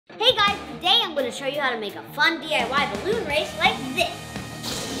Hey guys, today I'm going to show you how to make a fun DIY balloon race like this.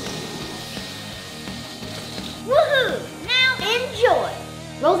 Woohoo! Now enjoy!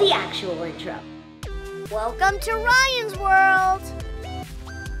 Roll the actual intro. Welcome to Ryan's World!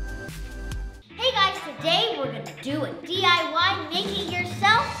 Hey guys, today we're going to do a DIY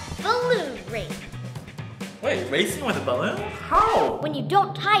make-it-yourself balloon race. Wait, racing with a balloon? How? When you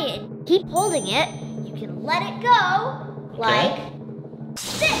don't tie it and keep holding it, you can let it go like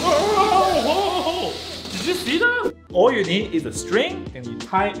this. Whoa. Did you see that? All you need is a string and you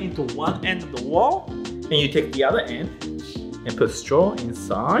tie it into one end of the wall and you take the other end and put straw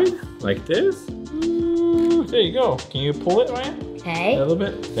inside like this. There you go. Can you pull it, Ryan? Okay. A little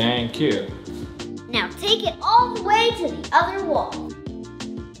bit. Thank you. Now take it all the way to the other wall.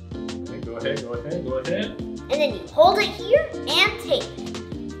 Okay, go ahead. And then you hold it here and tape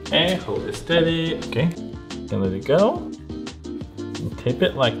it. And hold it steady. Okay. And let it go. And tape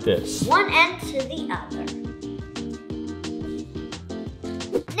it like this. One end to the other.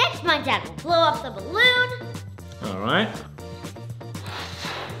 Next, my dad will blow up the balloon. All right.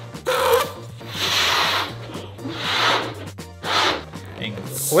 And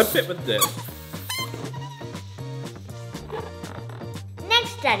clip it with this.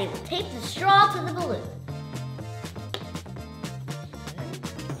 Next, Daddy will tape the straw to the balloon.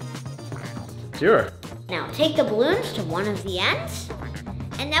 Sure. Now take the balloons to one of the ends,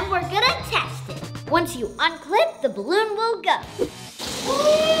 and then we're gonna test it. Once you unclip, the balloon will go.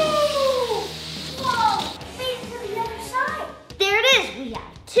 Ooh! Whoa! Made it to the other side. There it is, we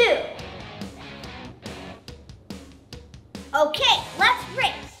have two. Okay, let's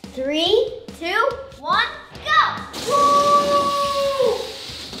race. 3, 2, 1, go! Woo!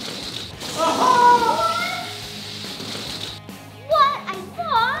 Oh! What? I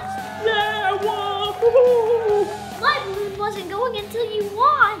lost? Yeah, I won! My balloon wasn't going until you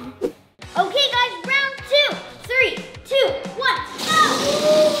won. Okay, guys, round 2. 3, 2, 1, go!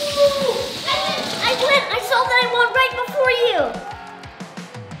 I win! I saw that I won right before you.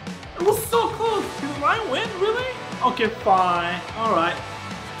 It was so close. Did Ryan win? Really? Okay, fine. All right.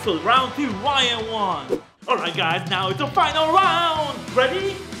 So round 2, Ryan won. All right, guys. Now it's the final round.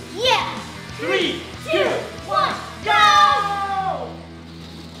 Ready? Yeah. 3, 2, 1, go!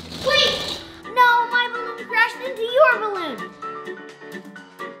 Wait! No, my balloon crashed into your balloon.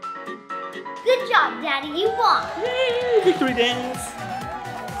 Good job, Daddy. You won. Yay! Victory dance.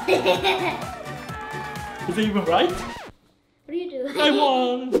 Is it even right? What are you doing? I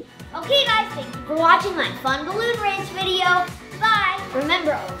won. Okay, guys. Thank you for watching my fun balloon race video. Bye.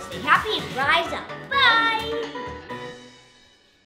 Remember, always stay happy and rise up. Bye.